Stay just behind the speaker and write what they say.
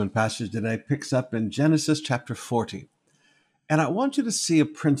Passage today picks up in Genesis chapter 40. And I want you to see a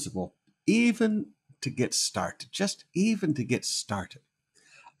principle, even to get started, just even to get started.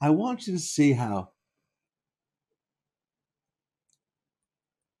 I want you to see how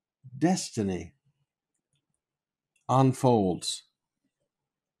destiny unfolds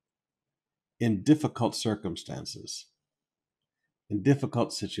in difficult circumstances, in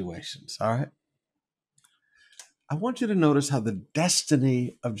difficult situations. All right? I want you to notice how the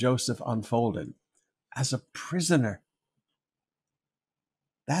destiny of Joseph unfolded as a prisoner.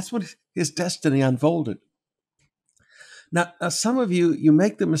 That's what his destiny unfolded. Now, some of you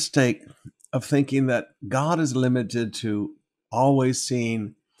make the mistake of thinking that God is limited to always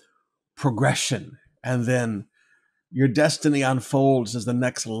seeing progression, and then your destiny unfolds as the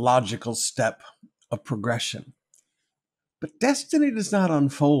next logical step of progression. But destiny does not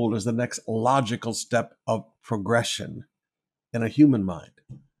unfold as the next logical step of progression in a human mind.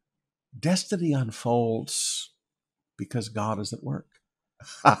 Destiny unfolds because God is at work.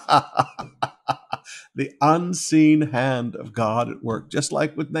 The unseen hand of God at work, just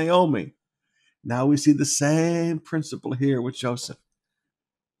like with Naomi. Now we see the same principle here with Joseph.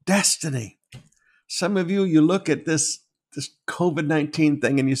 Destiny. Some of you look at this COVID-19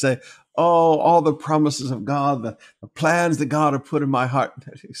 thing and you say, oh, all the promises of God, the plans that God have put in my heart.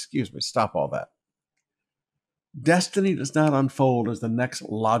 Excuse me, stop all that. Destiny does not unfold as the next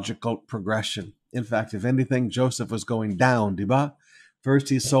logical progression. In fact, if anything, Joseph was going down, diba? First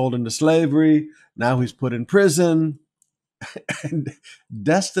he's sold into slavery, now he's put in prison. And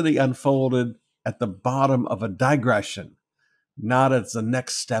destiny unfolded at the bottom of a digression, not as the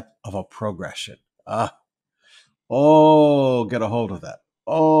next step of a progression. Get a hold of that.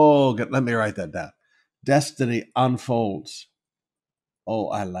 Let me write that down. Destiny unfolds. Oh,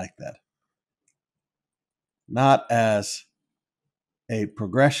 I like that. Not as a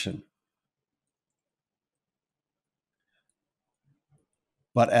progression,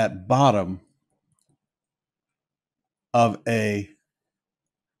 but at bottom of a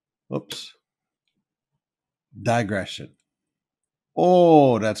digression.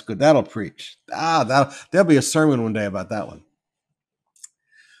 Oh, that's good. That'll preach. There'll be a sermon one day about that one.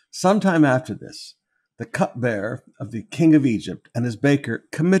 Sometime after this, the cupbearer of the king of Egypt and his baker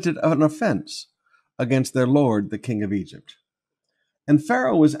committed an offense against their lord, the king of Egypt. And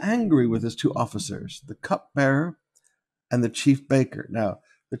Pharaoh was angry with his two officers, the cupbearer and the chief baker. Now,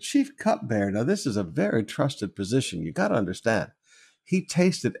 the chief cupbearer, this is a very trusted position. You got to understand. He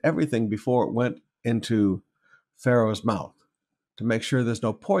tasted everything before it went into Pharaoh's mouth to make sure there's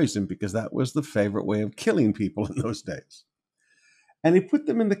no poison, because that was the favorite way of killing people in those days. And he put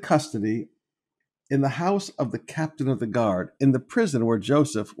them in the custody in the house of the captain of the guard, in the prison where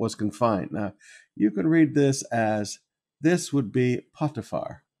Joseph was confined. Now, you can read this as, this would be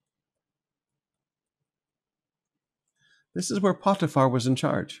Potiphar. This is where Potiphar was in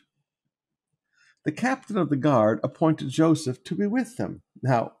charge. The captain of the guard appointed Joseph to be with them.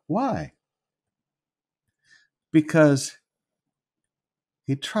 Now, why? Because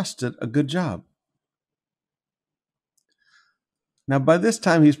he trusted a good job. Now, by this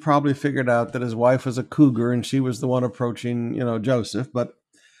time, he's probably figured out that his wife was a cougar and she was the one approaching, Joseph. But,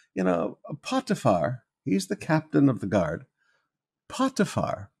 Potiphar, he's the captain of the guard.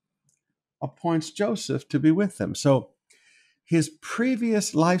 Potiphar appoints Joseph to be with them. So his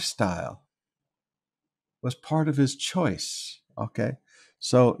previous lifestyle was part of his choice, okay?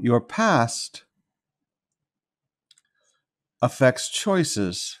 So your past affects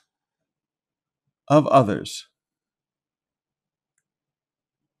choices of others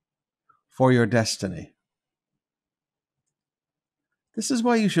for your destiny. This is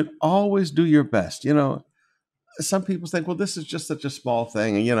why you should always do your best. Some people think, well, this is just such a small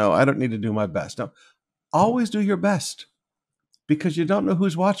thing, and, I don't need to do my best. No, always do your best, because you don't know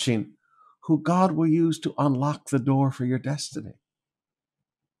who's watching, who God will use to unlock the door for your destiny.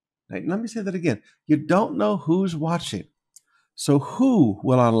 Now, let me say that again. You don't know who's watching. So who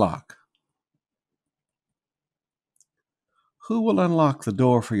will unlock? Who will unlock the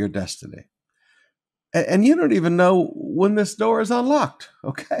door for your destiny? And you don't even know when this door is unlocked,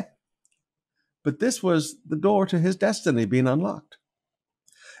 okay? But this was the door to his destiny being unlocked.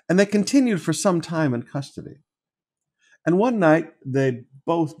 And they continued for some time in custody. And one night they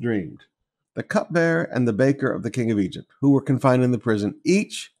both dreamed, the cupbearer and the baker of the king of Egypt, who were confined in the prison,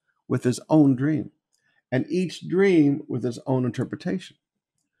 each with his own dream, and each dream with his own interpretation.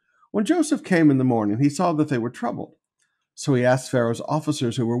 When Joseph came in the morning, he saw that they were troubled. So he asked Pharaoh's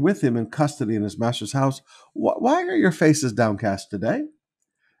officers who were with him in custody in his master's house, why are your faces downcast today?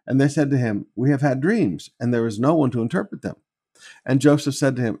 And they said to him, we have had dreams, and there is no one to interpret them. And Joseph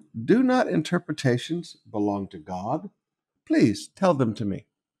said to him, "Do not interpretations belong to God? Please tell them to me."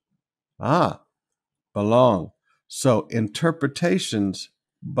 Ah, belong. So interpretations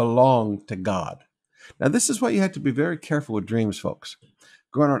belong to God. Now, this is why you have to be very careful with dreams, folks.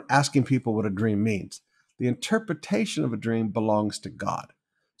 Going around asking people what a dream means. The interpretation of a dream belongs to God.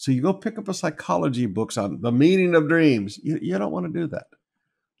 So you go pick up a psychology books on the meaning of dreams. You don't want to do that.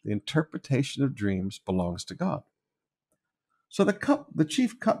 The interpretation of dreams belongs to God. So the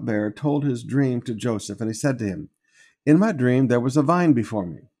chief cupbearer told his dream to Joseph, and he said to him, "In my dream there was a vine before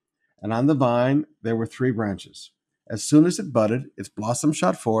me, and on the vine there were 3 branches. As soon as it budded, its blossom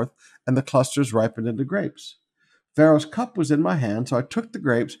shot forth, and the clusters ripened into grapes. Pharaoh's cup was in my hand, so I took the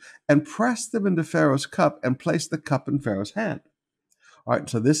grapes and pressed them into Pharaoh's cup and placed the cup in Pharaoh's hand." All right,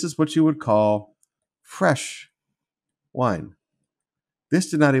 so this is what you would call fresh wine. This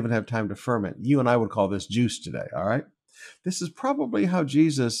did not even have time to ferment. You and I would call this juice today, all right? This is probably how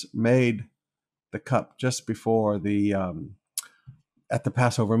Jesus made the cup just before at the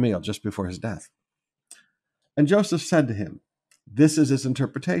Passover meal, just before his death. And Joseph said to him, this is his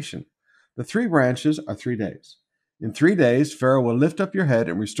interpretation. The 3 branches are 3 days. In 3 days, Pharaoh will lift up your head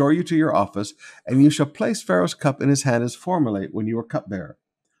and restore you to your office, and you shall place Pharaoh's cup in his hand as formerly when you were cupbearer.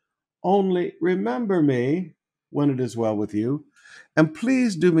 Only remember me when it is well with you, and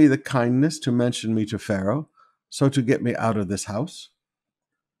please do me the kindness to mention me to Pharaoh, so to get me out of this house.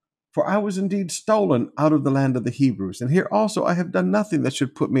 For I was indeed stolen out of the land of the Hebrews, and here also I have done nothing that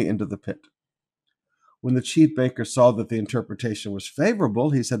should put me into the pit. When the chief baker saw that the interpretation was favorable,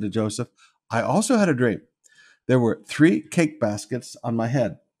 he said to Joseph, I also had a dream. There were 3 cake baskets on my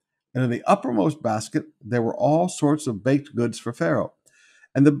head, and in the uppermost basket there were all sorts of baked goods for Pharaoh,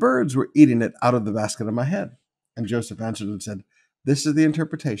 and the birds were eating it out of the basket on my head. And Joseph answered and said, this is the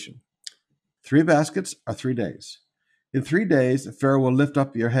interpretation. 3 baskets are 3 days. In 3 days, Pharaoh will lift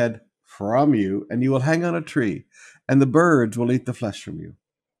up your head from you, and you will hang on a tree, and the birds will eat the flesh from you.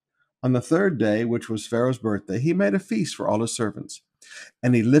 On the 3rd day, which was Pharaoh's birthday, he made a feast for all his servants.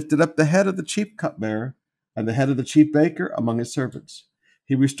 And he lifted up the head of the chief cupbearer and the head of the chief baker among his servants.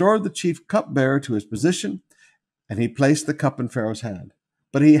 He restored the chief cupbearer to his position, and he placed the cup in Pharaoh's hand.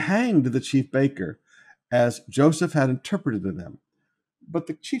 But he hanged the chief baker, as Joseph had interpreted to them. But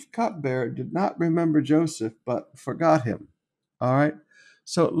the chief cupbearer did not remember Joseph, but forgot him. All right?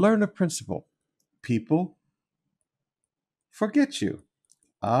 So learn a principle. People forget you.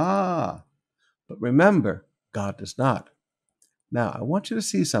 But remember, God does not. Now, I want you to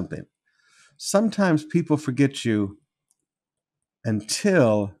see something. Sometimes people forget you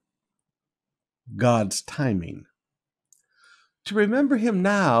until God's timing. To remember him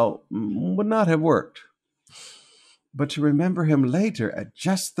now would not have worked. But to remember him later at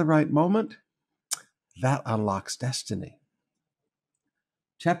just the right moment, that unlocks destiny.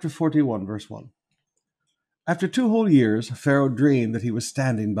 Chapter 41, verse 1. After 2 whole years, Pharaoh dreamed that he was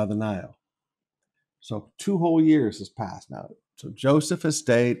standing by the Nile. So 2 whole years has passed now. So Joseph has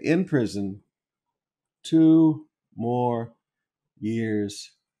stayed in prison 2 more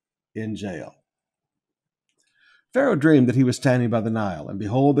years in jail. Pharaoh dreamed that he was standing by the Nile, and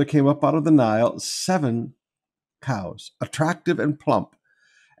behold, there came up out of the Nile 7 cows, attractive and plump,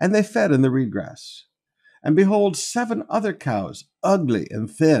 and they fed in the reed grass. And behold, 7 other cows, ugly and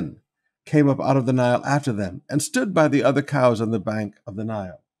thin, came up out of the Nile after them, and stood by the other cows on the bank of the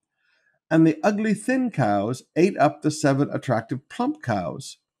Nile. And the ugly thin cows ate up the 7 attractive plump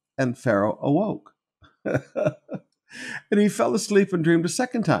cows, and Pharaoh awoke. And he fell asleep and dreamed a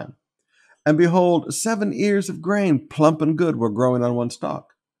second time. And behold, 7 ears of grain, plump and good, were growing on one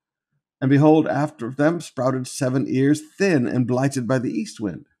stalk. And behold, after them sprouted 7 ears, thin and blighted by the east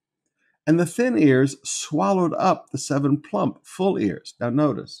wind. And the thin ears swallowed up the 7 plump, full ears. Now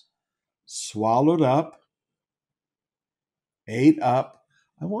notice, swallowed up, ate up.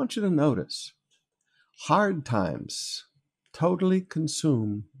 I want you to notice, hard times totally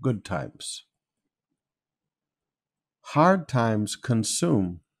consume good times. Hard times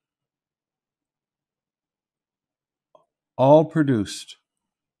consume all produced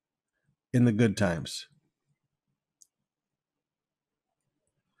in the good times.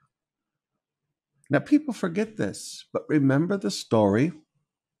 Now, people forget this, but remember the story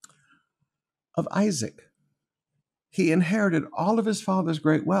of Isaac. He inherited all of his father's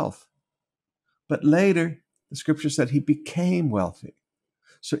great wealth, but later, the scripture said he became wealthy.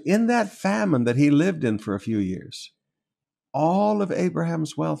 So in that famine that he lived in for a few years, all of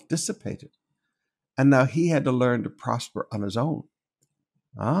Abraham's wealth dissipated, and now he had to learn to prosper on his own.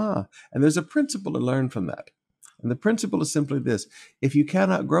 And there's a principle to learn from that. And the principle is simply this: if you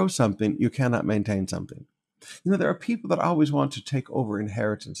cannot grow something, you cannot maintain something. There are people that always want to take over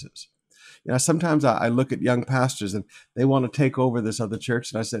inheritances. Sometimes I look at young pastors and they want to take over this other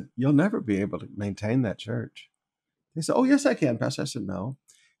church. And I said, you'll never be able to maintain that church. They said, oh, yes, I can, Pastor. I said, no.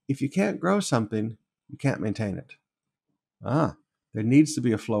 If you can't grow something, you can't maintain it. There needs to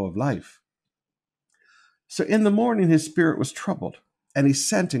be a flow of life. So in the morning, his spirit was troubled, and he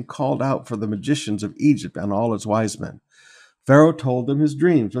sent and called out for the magicians of Egypt and all its wise men. Pharaoh told them his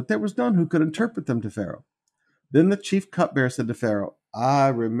dreams, but there was none who could interpret them to Pharaoh. Then the chief cupbearer said to Pharaoh, I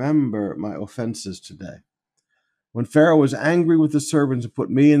remember my offenses today. When Pharaoh was angry with the servants and put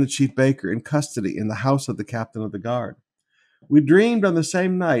me and the chief baker in custody in the house of the captain of the guard. We dreamed on the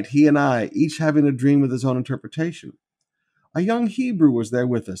same night, he and I, each having a dream with his own interpretation. A young Hebrew was there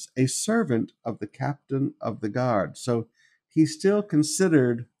with us, a servant of the captain of the guard. So he still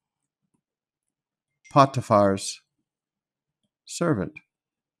considered Potiphar's servant.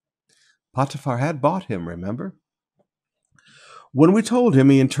 Potiphar had bought him, remember? When we told him,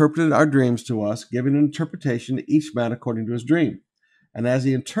 he interpreted our dreams to us, giving an interpretation to each man according to his dream. And as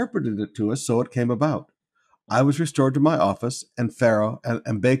he interpreted it to us, so it came about. I was restored to my office, and Pharaoh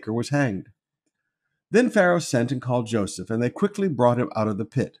and Baker was hanged. Then Pharaoh sent and called Joseph, and they quickly brought him out of the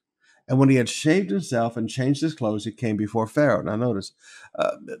pit. And when he had shaved himself and changed his clothes, he came before Pharaoh. Now notice,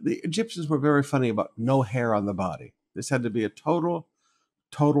 the Egyptians were very funny about no hair on the body. This had to be a total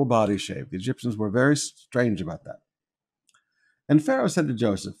body shave. The Egyptians were very strange about that. And Pharaoh said to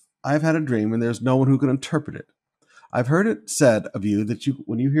Joseph, I have had a dream, and there's no one who can interpret it. I've heard it said of you that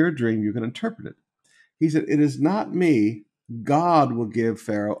when you hear a dream, you can interpret it. He said, it is not me. God will give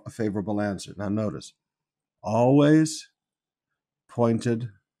Pharaoh a favorable answer. Now notice, always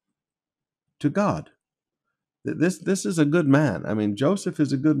pointed to God. This is a good man. I mean, Joseph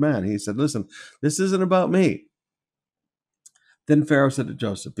is a good man. He said, listen, this isn't about me. Then Pharaoh said to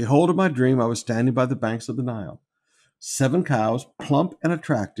Joseph, behold, in my dream, I was standing by the banks of the Nile. 7 cows, plump and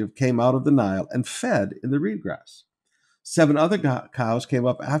attractive, came out of the Nile and fed in the reed grass. 7 other cows came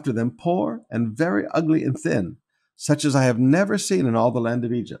up after them, poor and very ugly and thin, such as I have never seen in all the land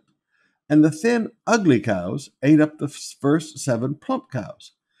of Egypt. And the thin, ugly cows ate up the first 7 plump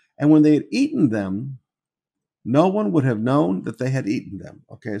cows. And when they had eaten them, no one would have known that they had eaten them.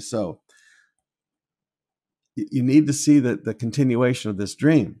 Okay, so you need to see the continuation of this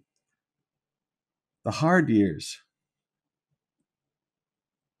dream. The hard years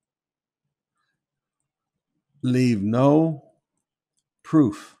leave no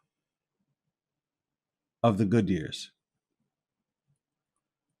proof of the good years.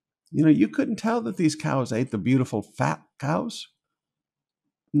 You couldn't tell that these cows ate the beautiful fat cows.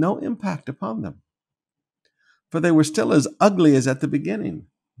 No impact upon them. For they were still as ugly as at the beginning.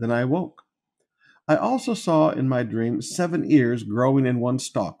 Then I awoke. I also saw in my dream 7 ears growing in one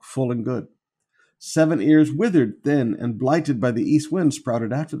stalk, full and good. 7 ears withered, thin, and blighted by the east wind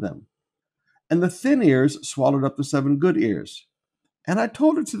sprouted after them. And the thin ears swallowed up the 7 good ears. And I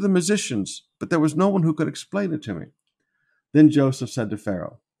told it to the musicians, but there was no one who could explain it to me. Then Joseph said to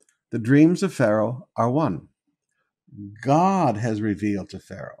Pharaoh, the dreams of Pharaoh are one. God has revealed to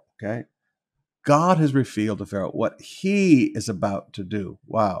Pharaoh, okay? God has revealed to Pharaoh what he is about to do.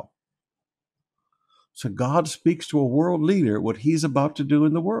 Wow. So God speaks to a world leader what he's about to do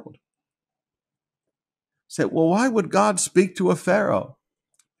in the world. Say, well, why would God speak to a Pharaoh?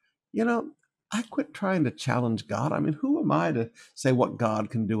 I quit trying to challenge God. I mean, who am I to say what God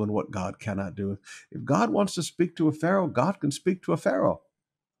can do and what God cannot do? If God wants to speak to a Pharaoh, God can speak to a Pharaoh.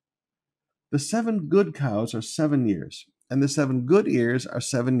 The 7 good cows are 7 years, and the 7 good ears are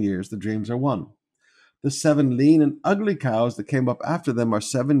 7 years. The dreams are one. The 7 lean and ugly cows that came up after them are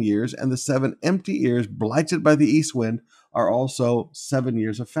 7 years, and the 7 empty ears blighted by the east wind are also 7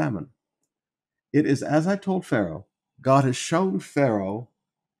 years of famine. It is as I told Pharaoh. God has shown Pharaoh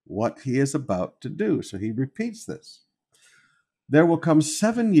what he is about to do. So he repeats this. There will come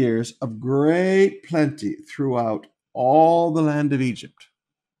 7 years of great plenty throughout all the land of Egypt.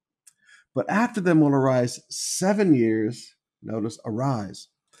 But after them will arise 7 years, notice,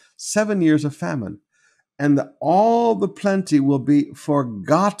 7 years of famine, and all the plenty will be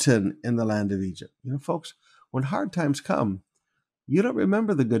forgotten in the land of Egypt. Folks, when hard times come, you don't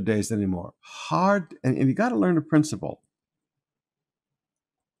remember the good days anymore. And you got to learn a principle.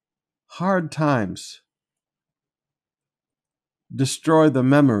 Hard times destroy the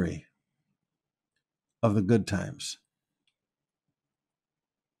memory of the good times.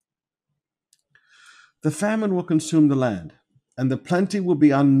 The famine will consume the land, and the plenty will be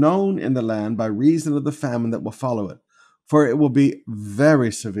unknown in the land by reason of the famine that will follow it, for it will be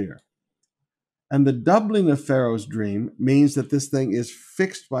very severe. And the doubling of Pharaoh's dream means that this thing is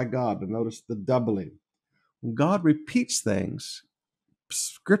fixed by God. And notice the doubling. When God repeats things,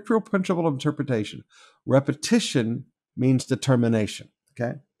 scriptural principle of interpretation, repetition means determination.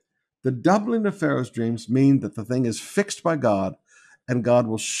 Okay? The doubling of Pharaoh's dreams mean that the thing is fixed by God and God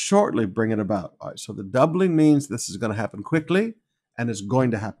will shortly bring it about. All right, so the doubling means this is going to happen quickly and it's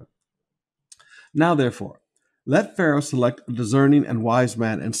going to happen. Now, therefore, let Pharaoh select a discerning and wise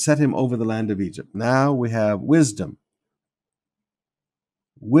man and set him over the land of Egypt. Now we have wisdom.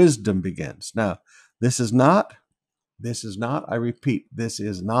 Wisdom begins. Now, this is not, I repeat, this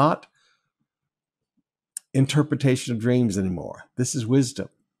is not interpretation of dreams anymore. This is wisdom.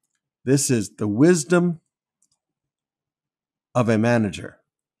 This is the wisdom of a manager.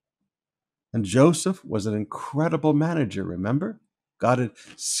 And Joseph was an incredible manager, remember? God had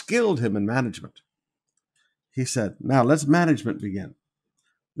skilled him in management. He said, now let's management begin.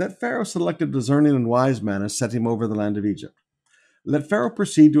 Let Pharaoh select a discerning and wise man and set him over the land of Egypt. Let Pharaoh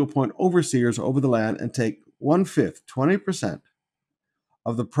proceed to appoint overseers over the land and take 1/5, 20%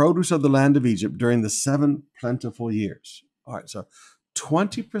 of the produce of the land of Egypt during the 7 plentiful years. All right, so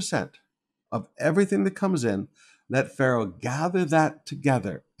 20% of everything that comes in, let Pharaoh gather that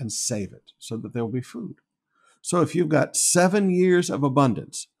together and save it so that there will be food. So if you've got 7 years of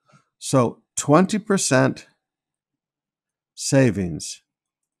abundance, so 20% savings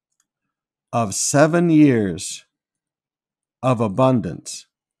of 7 years of abundance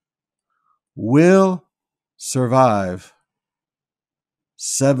will survive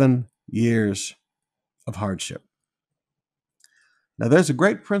 7 years of hardship. Now, there's a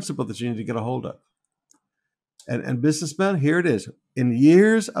great principle that you need to get a hold of. And businessmen, here it is. In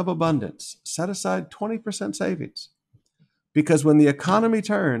years of abundance, set aside 20% savings. Because when the economy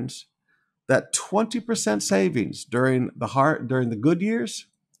turns, that 20% savings during the good years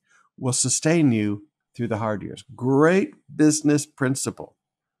will sustain you through the hard years. Great business principle.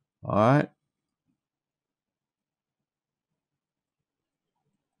 All right.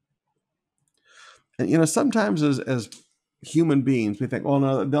 And sometimes as human beings, we think, oh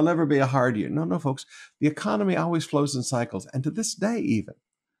no, there'll never be a hard year. No, folks. The economy always flows in cycles. And to this day, even,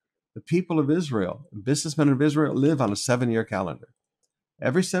 the people of Israel, businessmen of Israel, live on a 7-year calendar.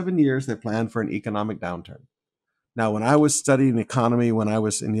 Every 7 years, they plan for an economic downturn. Now, when I was studying economy, when I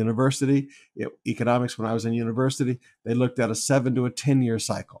was in university, economics, when I was in university, they looked at a 7 to a 10-year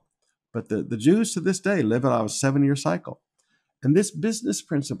cycle. But the Jews to this day live on a 7-year cycle. And this business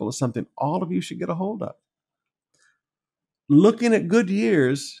principle is something all of you should get a hold of. Looking at good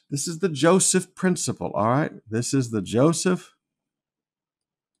years, this is the Joseph principle, all right? This is the Joseph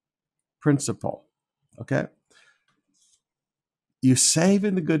principle, okay? You save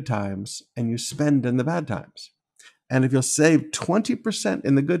in the good times and you spend in the bad times. And if you'll save 20%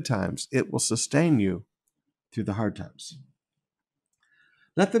 in the good times, it will sustain you through the hard times.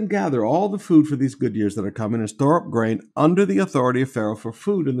 Let them gather all the food for these good years that are coming and store up grain under the authority of Pharaoh for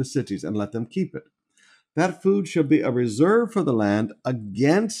food in the cities, and let them keep it. That food shall be a reserve for the land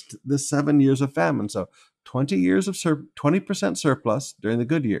against the 7 years of famine. So 20% surplus during the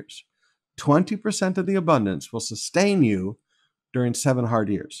good years. 20% of the abundance will sustain you during 7 hard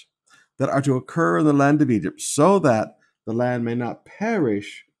years that are to occur in the land of Egypt, so that the land may not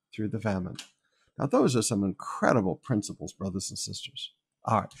perish through the famine. Now, those are some incredible principles, brothers and sisters.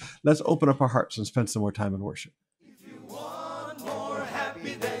 All right, let's open up our hearts and spend some more time in worship. If you want more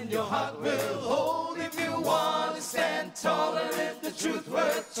happy than your heart will hold, if you want to stand tall and if the truth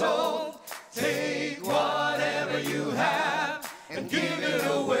were told, take whatever you have and give it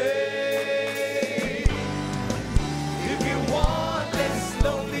away. If you want less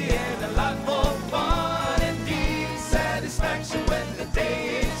lonely and a lot more fun and deep satisfaction when the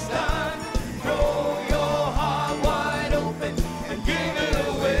day is done, throw your heart wide open and give it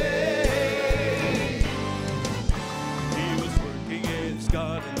away. He was working in his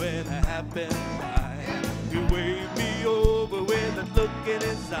garden when I happened by. He waved me over with a look in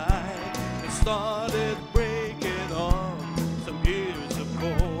his eye and started breaking off some ears of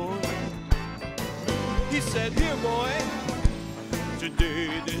corn. He said, here boy,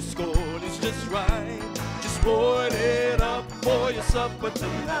 today this corn is just right. Just boil it up for your supper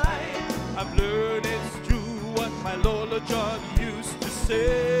tonight. I've learned it's true what my Lola John used to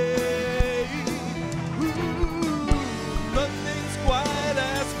say. Ooh, nothing's quite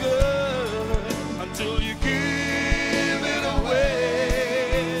as good until you give it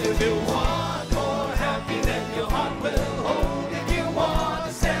away. If you want more happy than your heart will hold, if you want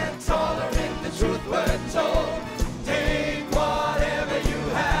to stand taller if the truth were told, take whatever you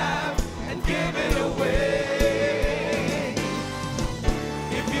have and give it away.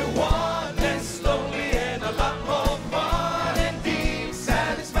 If you want less lonely and a lot more fun and deep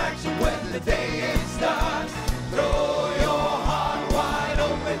satisfaction when the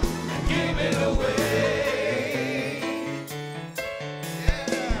give it away.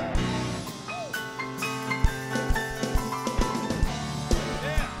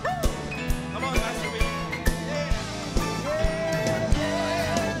 Yeah. Come on, Pastor B.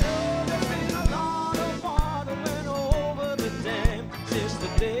 There's been a lot of water went over the dam since the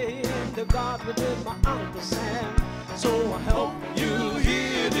day that God did my Uncle Sam. So I hope you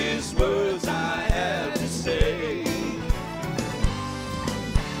hear these words I have to say.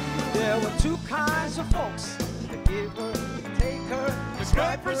 There were two kinds of folks, the giver, the taker, the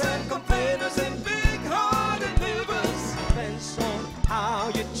scrappers and complainers and big-hearted livers. Depends on how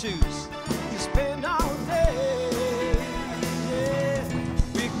you choose to spend our day. Yeah.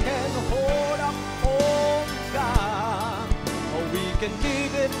 We can hold up on God, or we can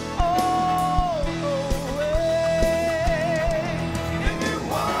give it all away. If you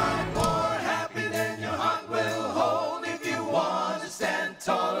want more happy, then your heart will hold. If you want to stand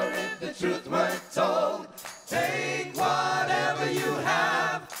taller, if the truth were told, take whatever you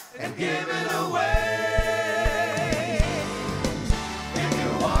have and give it away. If you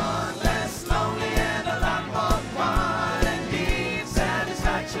want less lonely and a lot more fun and need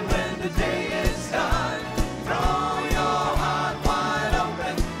satisfaction when the day is done, throw your heart wide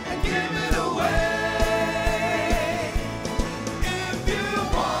open and give it away. If you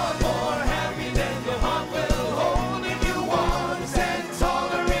want more happy, then your heart will hold. If you want to stand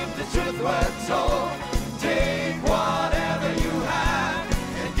taller, if the truth were told, take whatever you have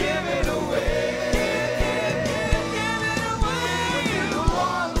and give it away. Give it away. If you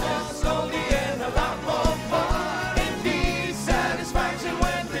want less lonely and a lot more fun and need satisfaction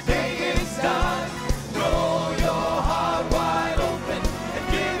when the day is done, throw your heart wide open and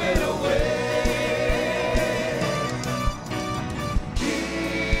give it away. Give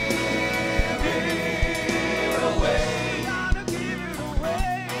it away. Gotta give it away.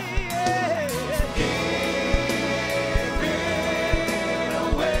 Give it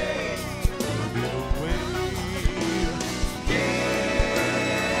away. Give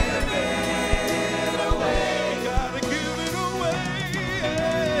it away. Gotta give it away.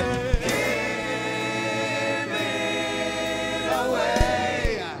 Give it away.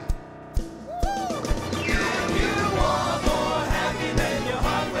 If you want more happy, then your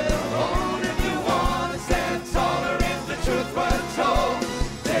heart will hold. If you want to stand taller, if the truth were told,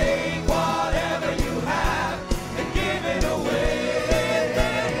 take whatever you have and give it away. Give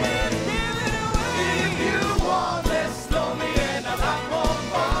it away. If you want less lonely and a lot more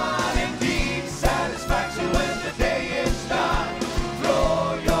fun and deep satisfaction when the day is done,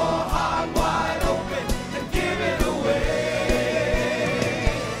 throw your heart wide open and give it away.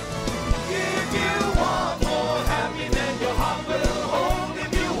 If you want more happy, then your heart will hold.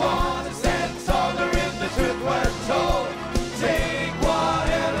 If you want to stand taller, if the truth were told, take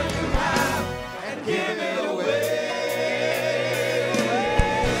whatever you have and give it away.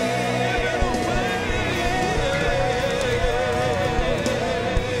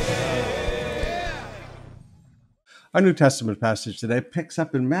 Our New Testament passage today picks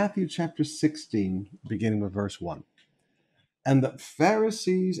up in Matthew chapter 16, beginning with verse 1. And the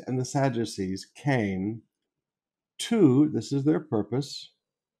Pharisees and the Sadducees came to, this is their purpose,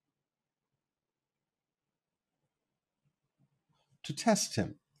 to test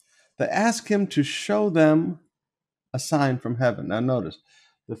him. They ask him to show them a sign from heaven. Now notice,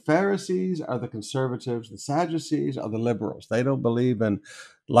 the Pharisees are the conservatives, the Sadducees are the liberals. They don't believe in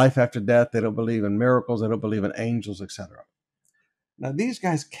life after death, they don't believe in miracles, they don't believe in angels, etc. Now these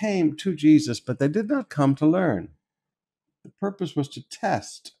guys came to Jesus, but they did not come to learn. The purpose was to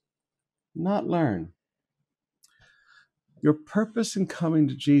test, not learn. Your purpose in coming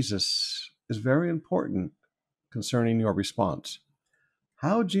to Jesus is very important concerning your response.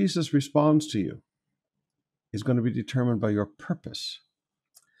 How Jesus responds to you is going to be determined by your purpose.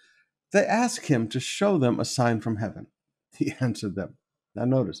 They asked him to show them a sign from heaven. He answered them. Now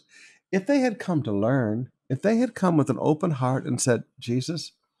notice, if they had come to learn, if they had come with an open heart and said,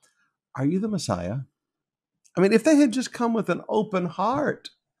 Jesus, are you the Messiah? I mean, if they had just come with an open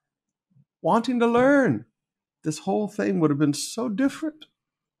heart, wanting to learn, this whole thing would have been so different.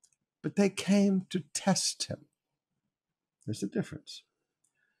 But they came to test him. There's a difference.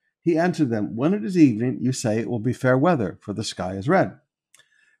 He answered them, when it is evening, you say it will be fair weather, for the sky is red.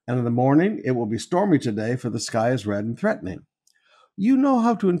 And in the morning, it will be stormy today, for the sky is red and threatening. You know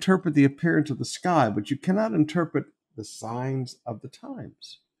how to interpret the appearance of the sky, but you cannot interpret the signs of the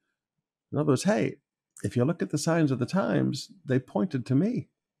times. In other words, hey, if you look at the signs of the times, they pointed to me.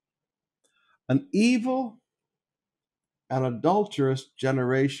 An evil and adulterous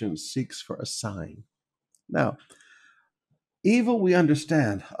generation seeks for a sign. Now, Evil, we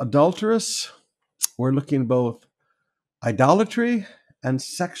understand. Adulterous, we're looking both idolatry and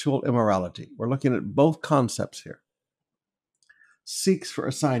sexual immorality. We're looking at both concepts here. Seeks for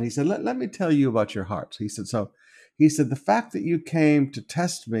a sign. He said, let me tell you about your hearts. He said, the fact that you came to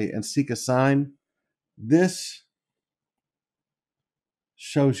test me and seek a sign, this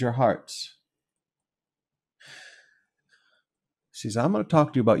shows your hearts. She said, I'm going to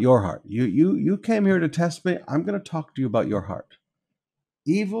talk to you about your heart. You came here to test me. I'm going to talk to you about your heart.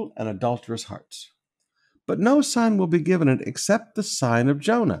 Evil and adulterous hearts. But no sign will be given it except the sign of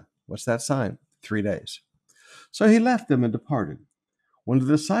Jonah. What's that sign? 3 days. So he left them and departed. When the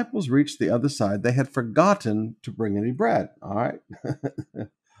disciples reached the other side, they had forgotten to bring any bread. All right.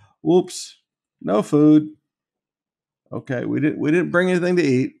 Whoops. No food. Okay, we didn't bring anything to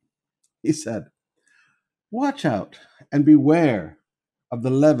eat. He said, watch out and beware of the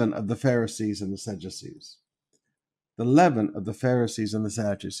leaven of the Pharisees and the Sadducees. The leaven of the Pharisees and the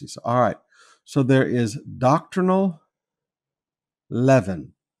Sadducees. All right. So there is doctrinal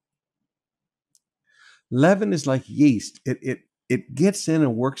leaven. Leaven is like yeast. It gets in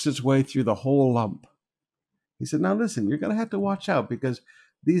and works its way through the whole lump. He said, now listen, you're going to have to watch out because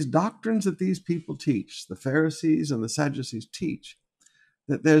these doctrines that these people teach, the Pharisees and the Sadducees teach,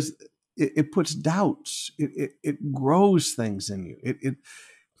 that it puts doubts. It grows things in you.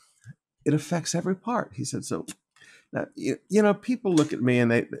 It affects every part. He said, so now, people look at me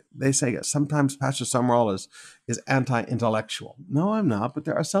and they say sometimes Pastor Summerall is anti-intellectual. No, I'm not, but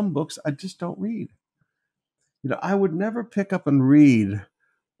there are some books I just don't read. I would never pick up and read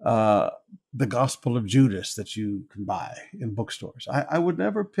the Gospel of Judas that you can buy in bookstores. I would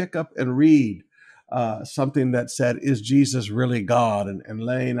never pick up and read something that said, is Jesus really God? And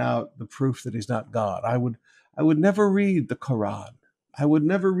laying out the proof that he's not God. I would never read the Quran. I would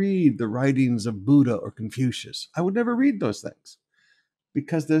never read the writings of Buddha or Confucius. I would never read those things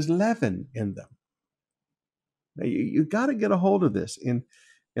because there's leaven in them. Now, you got to get a hold of this. In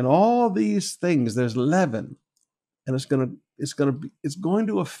all these things, there's leaven, and it's going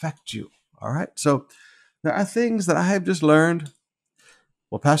to affect you. All right. So there are things that I have just learned.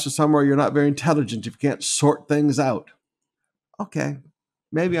 Well, Pastor Summerall, you're not very intelligent if you can't sort things out. Okay,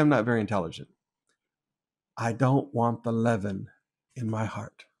 maybe I'm not very intelligent. I don't want the leaven in my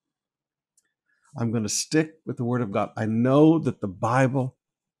heart. I'm going to stick with the Word of God. I know that the Bible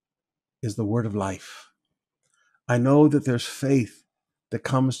is the Word of life. I know that there's faith that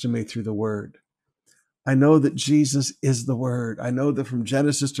comes to me through the Word. I know that Jesus is the Word. I know that from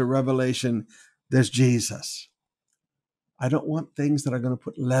Genesis to Revelation, there's Jesus. I don't want things that are going to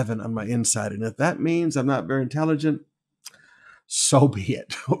put leaven on my inside. And if that means I'm not very intelligent, so be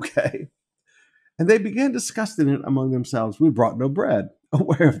it, okay? And they began discussing it among themselves. We brought no bread.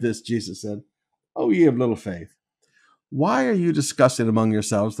 Aware of this, Jesus said, oh, ye of little faith, why are you discussing among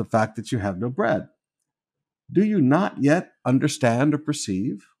yourselves the fact that you have no bread? Do you not yet understand or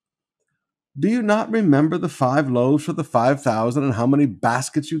perceive? Do you not remember the 5 loaves for the 5,000 and how many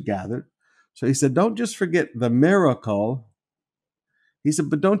baskets you gathered? So he said, don't just forget the miracle. He said,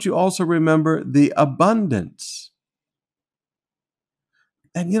 but don't you also remember the abundance?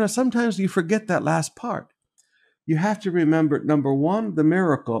 And sometimes you forget that last part. You have to remember, number 1, the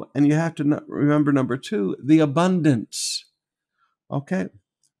miracle, and you have to remember, number 2, the abundance. Okay?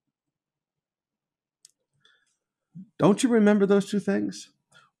 Don't you remember those 2 things?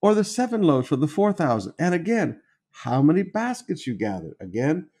 Or the 7 loaves for the 4,000. And again, how many baskets you gathered?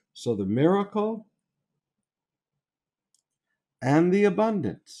 Again, so the miracle and the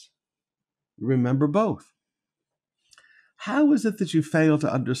abundance. Remember both. How is it that you fail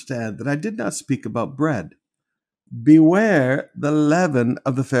to understand that I did not speak about bread? Beware the leaven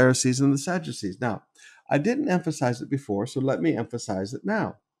of the Pharisees and the Sadducees. Now, I didn't emphasize it before, so let me emphasize it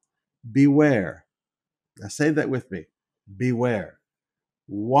now. Beware. Now say that with me. Beware.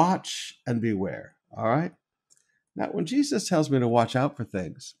 Watch and beware. All right? Now, when Jesus tells me to watch out for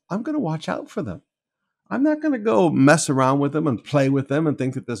things, I'm going to watch out for them. I'm not going to go mess around with them and play with them and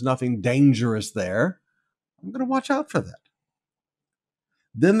think that there's nothing dangerous there. I'm going to watch out for that.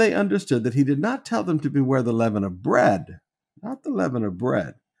 Then they understood that he did not tell them to beware the leaven of bread, not the leaven of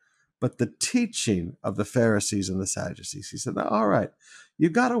bread, but the teaching of the Pharisees and the Sadducees. He said, all right, you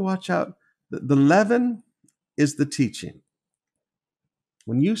got to watch out. The leaven is the teaching.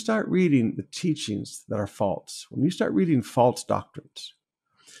 When you start reading the teachings that are false, when you start reading false doctrines,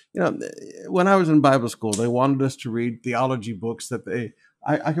 when I was in Bible school, they wanted us to read theology books that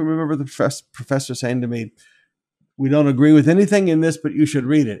I can remember the professor saying to me, we don't agree with anything in this, but you should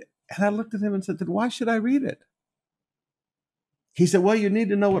read it. And I looked at him and said, then why should I read it? He said, well, you need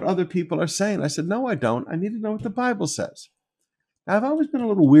to know what other people are saying. I said, no, I don't. I need to know what the Bible says. Now, I've always been a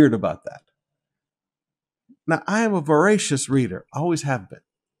little weird about that. Now, I am a voracious reader, always have been.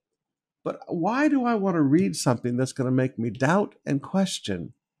 But why do I want to read something that's going to make me doubt and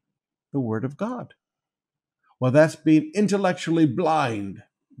question the Word of God? Well, that's being intellectually blind.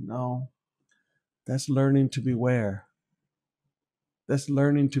 No, that's learning to beware. That's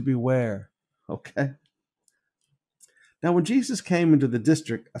learning to beware. Okay? Now, when Jesus came into the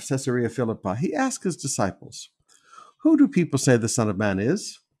district of Caesarea Philippi, he asked his disciples, "Who do people say the Son of Man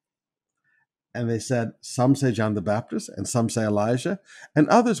is?" And they said, "Some say John the Baptist, and some say Elijah, and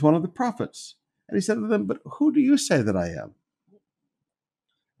others one of the prophets." And he said to them, "But who do you say that I am?"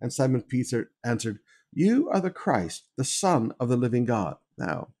 And Simon Peter answered, "You are the Christ, the Son of the living God."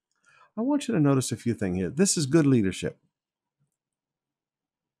 Now, I want you to notice a few things here. This is good leadership.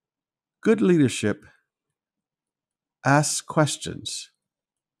 Good leadership asks questions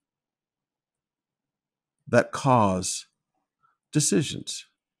that cause decisions.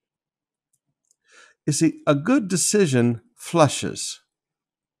 You see, a good decision flushes.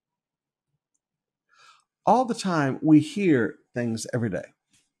 All the time, we hear things every day.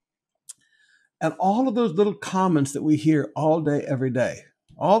 And all of those little comments that we hear all day, every day,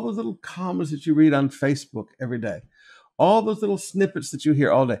 all those little comments that you read on Facebook every day, all those little snippets that you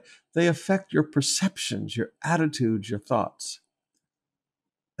hear all day, they affect your perceptions, your attitudes, your thoughts.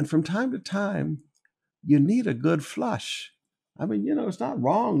 And from time to time, you need a good flush. I mean, it's not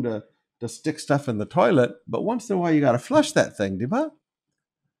wrong to stick stuff in the toilet, but once in a while you got to flush that thing, diba?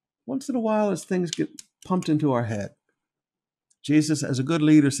 Once in a while, as things get pumped into our head. Jesus, as a good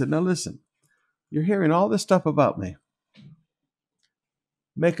leader, said, "Now listen, you're hearing all this stuff about me.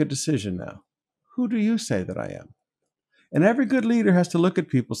 Make a decision now. Who do you say that I am?" And every good leader has to look at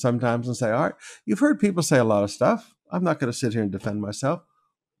people sometimes and say, "All right, you've heard people say a lot of stuff. I'm not going to sit here and defend myself.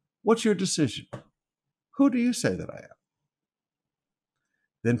 What's your decision? Who do you say that I am?"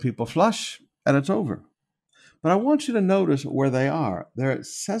 Then people flush, and it's over. But I want you to notice where they are. They're at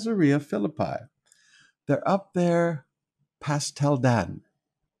Caesarea Philippi. They're up there past Tel Dan.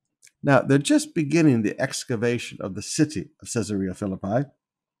 Now, they're just beginning the excavation of the city of Caesarea Philippi.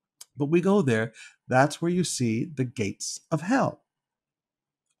 But we go there, that's where you see the gates of hell.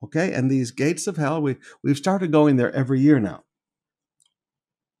 Okay, and these gates of hell, we've started going there every year now.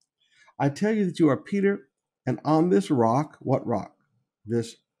 I tell you that you are Peter, and on this rock, what rock?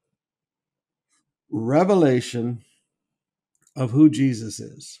 This revelation of who Jesus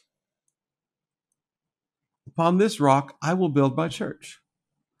is. Upon this rock, I will build my church,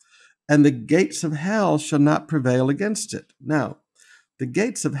 and the gates of hell shall not prevail against it. Now, the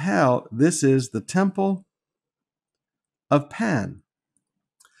gates of hell, this is the temple of Pan.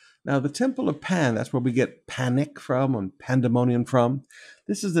 Now, the temple of Pan, that's where we get panic from and pandemonium from.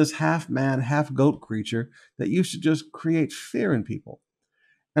 This is this half man, half goat creature that used to just create fear in people.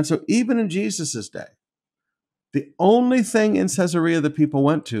 And so even in Jesus' day, the only thing in Caesarea that people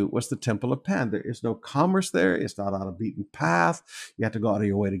went to was the temple of Pan. There is no commerce there. It's not on a beaten path. You have to go out of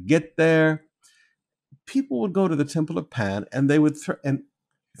your way to get there. People would go to the temple of Pan and they would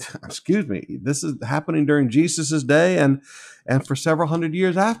excuse me, this is happening during Jesus' day and for several hundred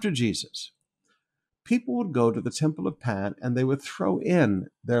years after Jesus. People would go to the temple of Pan and they would throw in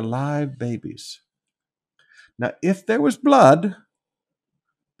their live babies. Now, if there was blood,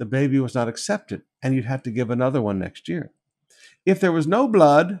 the baby was not accepted, and you'd have to give another one next year. If there was no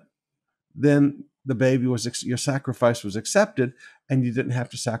blood, then the baby your sacrifice was accepted, and you didn't have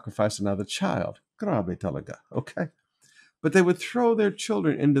to sacrifice another child. Grabe talaga, okay? But they would throw their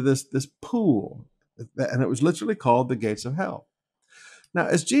children into this pool, and it was literally called the gates of hell. Now,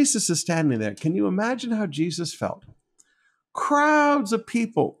 as Jesus is standing there, can you imagine how Jesus felt? Crowds of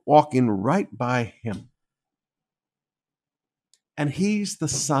people walking right by him. And he's the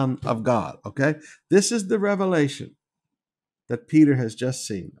Son of God, okay? This is the revelation that Peter has just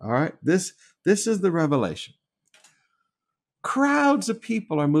seen, all right? This is the revelation. Crowds of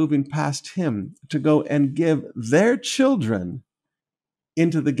people are moving past him to go and give their children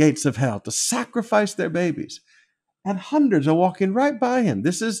into the gates of hell, to sacrifice their babies. And hundreds are walking right by him.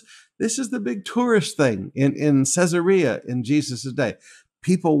 This is the big tourist thing in Caesarea in Jesus' day.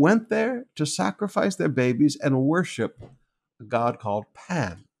 People went there to sacrifice their babies and worship a god called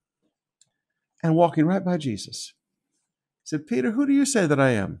Pan. And walking right by Jesus. He said, "Peter, who do you say that I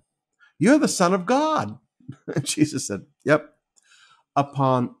am?" "You're the Son of God." And Jesus said, "Yep.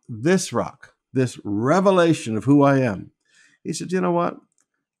 Upon this rock, this revelation of who I am." He said, "You know what?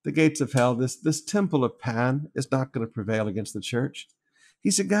 The gates of hell, this temple of Pan is not going to prevail against the church."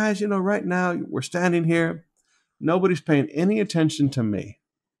 He said, "Guys, right now we're standing here. Nobody's paying any attention to me.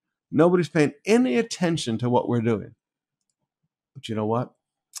 Nobody's paying any attention to what we're doing. But you know what?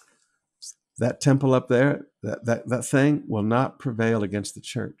 That temple up there, that thing will not prevail against the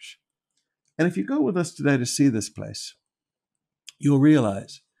church. And if you go with us today to see this place, you'll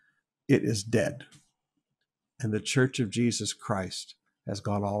realize it is dead. And the Church of Jesus Christ has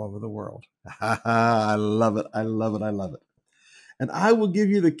gone all over the world. I love it. I love it. I love it. And I will give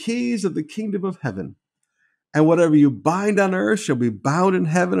you the keys of the kingdom of heaven. And whatever you bind on earth shall be bound in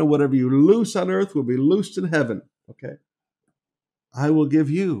heaven, and whatever you loose on earth will be loosed in heaven. Okay? I will give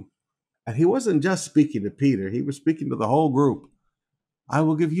you. And he wasn't just speaking to Peter, he was speaking to the whole group. I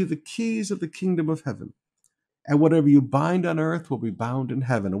will give you the keys of the kingdom of heaven. And whatever you bind on earth will be bound in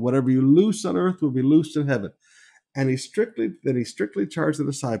heaven, and whatever you loose on earth will be loosed in heaven. And he strictly charged the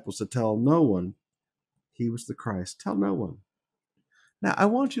disciples to tell no one he was the Christ. Tell no one. Now, I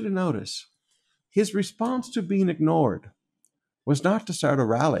want you to notice his response to being ignored was not to start a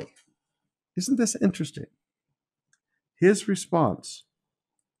rally. Isn't this interesting? His response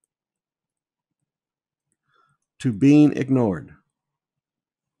to being ignored.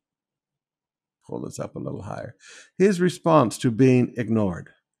 Pull this up a little higher. His response to being ignored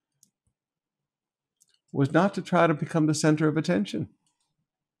was not to try to become the center of attention.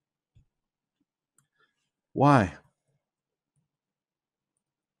 Why?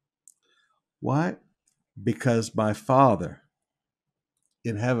 Why? Because my Father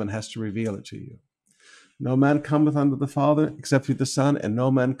in heaven has to reveal it to you. No man cometh unto the Father except through the Son, and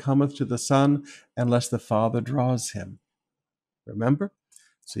no man cometh to the Son unless the Father draws him. Remember?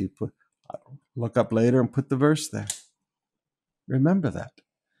 So you look up later and put the verse there. Remember that.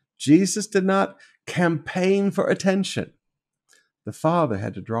 Jesus did not campaign for attention. The Father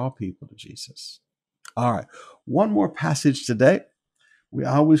had to draw people to Jesus. All right, one more passage today. We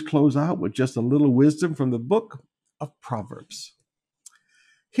always close out with just a little wisdom from the book of Proverbs.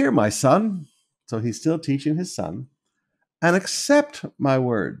 Hear, my son, so he's still teaching his son, and accept my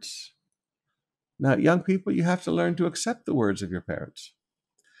words. Now, young people, you have to learn to accept the words of your parents.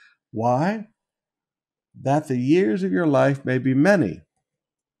 Why? That the years of your life may be many.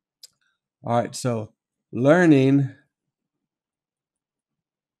 All right, so learning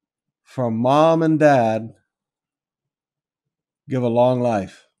from mom and dad give a long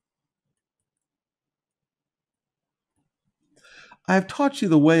life. I have taught you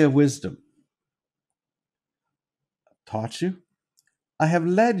the way of wisdom. Taught you. I have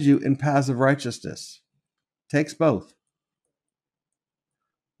led you in paths of righteousness. Takes both.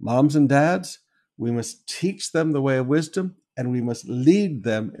 Moms and dads, we must teach them the way of wisdom, and we must lead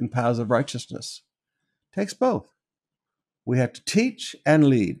them in paths of righteousness. Takes both. We have to teach and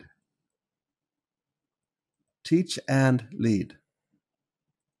lead. Teach and lead.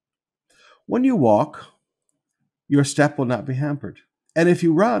 When you walk, your step will not be hampered. And if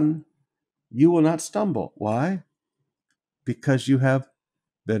you run, you will not stumble. Why? Because you have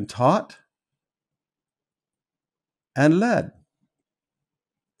been taught and led.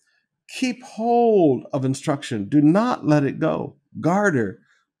 Keep hold of instruction. Do not let it go. Guard her,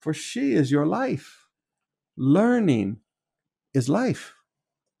 for she is your life. Learning is life.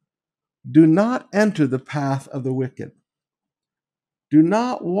 Do not enter the path of the wicked. Do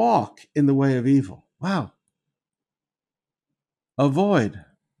not walk in the way of evil. Wow. Avoid.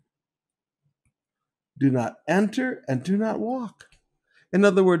 Do not enter and do not walk. In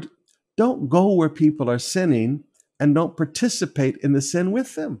other words, don't go where people are sinning and don't participate in the sin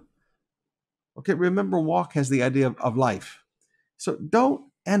with them. Okay, remember, walk has the idea of life. So don't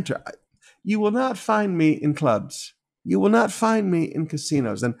enter. You will not find me in clubs. You will not find me in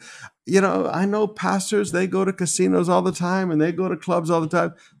casinos. And, I know pastors, they go to casinos all the time and they go to clubs all the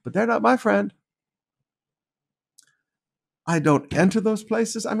time, but they're not my friend. I don't enter those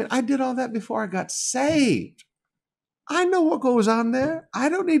places. I mean, I did all that before I got saved. I know what goes on there. I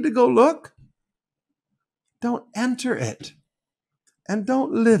don't need to go look. Don't enter it and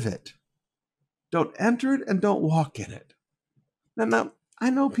don't live it. Don't enter it and don't walk in it. Now, I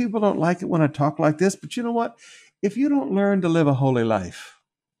know people don't like it when I talk like this, but you know what? If you don't learn to live a holy life,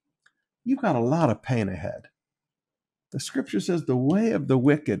 you've got a lot of pain ahead. The scripture says the way of the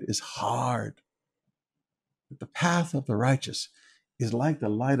wicked is hard, but the path of the righteous is like the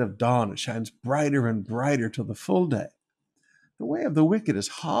light of dawn. It shines brighter and brighter till the full day. The way of the wicked is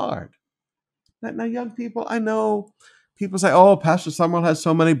hard. Now, young people, I know people say, oh, Pastor Samuel has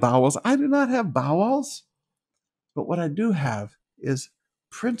so many bowels. I do not have bowels, but what I do have is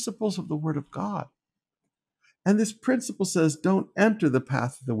principles of the Word of God. And this principle says, don't enter the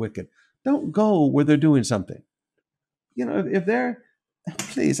path of the wicked. Don't go where they're doing something. If they're,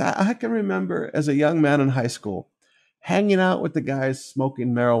 please, I can remember as a young man in high school, hanging out with the guys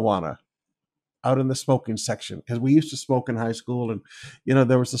smoking marijuana. out in the smoking section, because we used to smoke in high school, and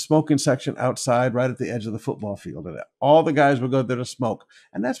there was the smoking section outside right at the edge of the football field, and all the guys would go there to smoke,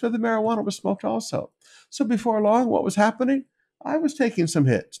 and that's where the marijuana was smoked also. So before long, what was happening? I was taking some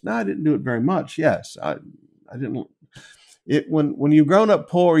hits. Now, I didn't do it very much. Yes, I didn't. When you've grown up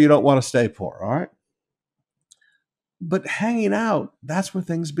poor, you don't want to stay poor, all right? But hanging out, that's where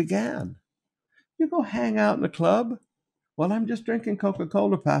things began. You go hang out in a club. Well, I'm just drinking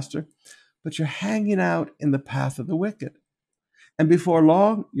Coca-Cola, Pastor. But you're hanging out in the path of the wicked. And before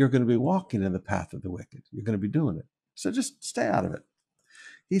long, you're going to be walking in the path of the wicked. You're going to be doing it. So just stay out of it.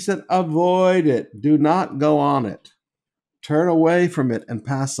 He said, avoid it. Do not go on it. Turn away from it and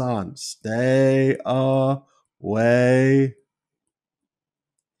pass on. Stay away.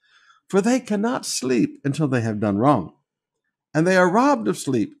 For they cannot sleep until they have done wrong. And they are robbed of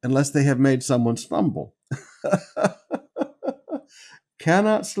sleep unless they have made someone stumble.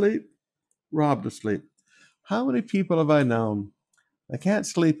 Cannot sleep, robbed of sleep. How many people have I known that can't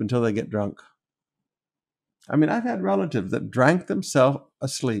sleep until they get drunk? I mean, I've had relatives that drank themselves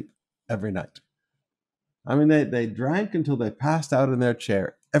asleep every night. I mean, they drank until they passed out in their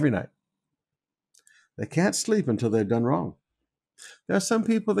chair every night. They can't sleep until they've done wrong. There are some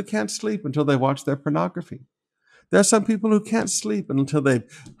people that can't sleep until they watch their pornography. There are some people who can't sleep until they've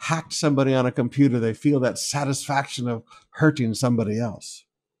hacked somebody on a computer. They feel that satisfaction of hurting somebody else.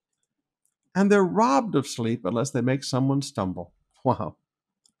 And they're robbed of sleep unless they make someone stumble. Wow.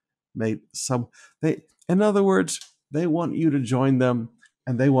 In other words, they want you to join them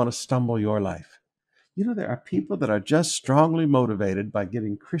and they want to stumble your life. There are people that are just strongly motivated by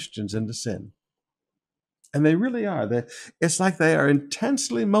getting Christians into sin. And they really are. It's like they are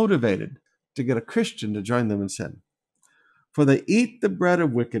intensely motivated to get a Christian to join them in sin. For they eat the bread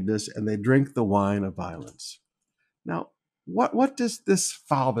of wickedness and they drink the wine of violence. Now, what does this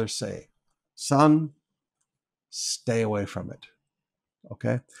father say? Son, stay away from it.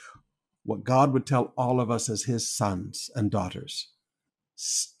 Okay? What God would tell all of us as his sons and daughters,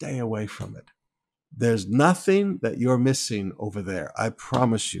 stay away from it. There's nothing that you're missing over there. I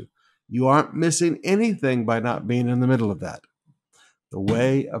promise you. You aren't missing anything by not being in the middle of that. The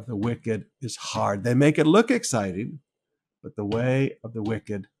way of the wicked is hard. They make it look exciting, but the way of the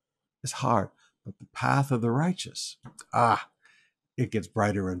wicked is hard. But the path of the righteous, it gets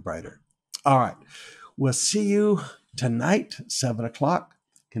brighter and brighter. All right. We'll see you tonight, 7 o'clock,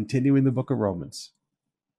 continuing the book of Romans.